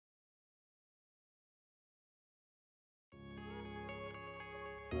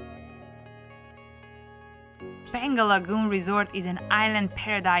Beqa Lagoon Resort is an island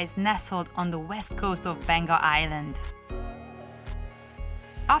paradise nestled on the west coast of Beqa Island.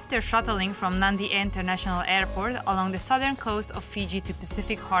 After shuttling from Nandi International Airport along the southern coast of Fiji to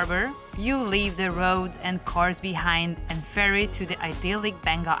Pacific Harbor, you leave the roads and cars behind and ferry to the idyllic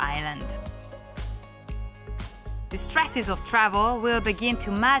Beqa Island. The stresses of travel will begin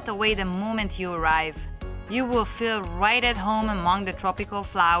to melt away the moment you arrive. You will feel right at home among the tropical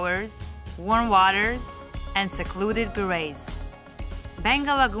flowers, warm waters, and secluded bures.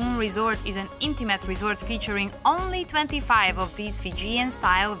 Beqa Lagoon Resort is an intimate resort featuring only 25 of these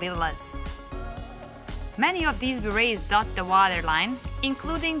Fijian-style villas. Many of these bures dot the waterline,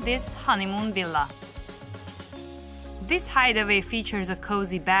 including this honeymoon villa. This hideaway features a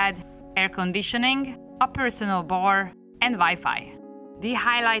cozy bed, air conditioning, a personal bar, and Wi-Fi. The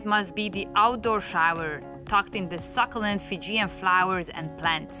highlight must be the outdoor shower, tucked in the succulent Fijian flowers and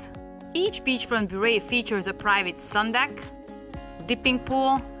plants. Each beachfront bure features a private sun deck, dipping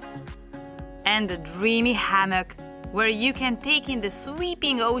pool, and a dreamy hammock where you can take in the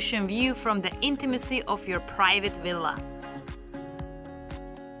sweeping ocean view from the intimacy of your private villa.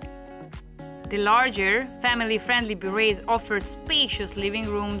 The larger, family-friendly bures offer spacious living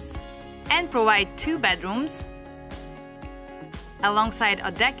rooms and provide 2 bedrooms, alongside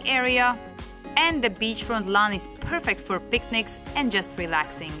a deck area, and the beachfront lawn is perfect for picnics and just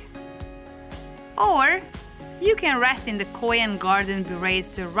relaxing. Or you can rest in the Koyan garden bures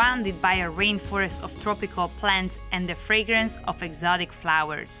surrounded by a rainforest of tropical plants and the fragrance of exotic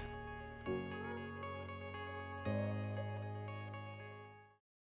flowers.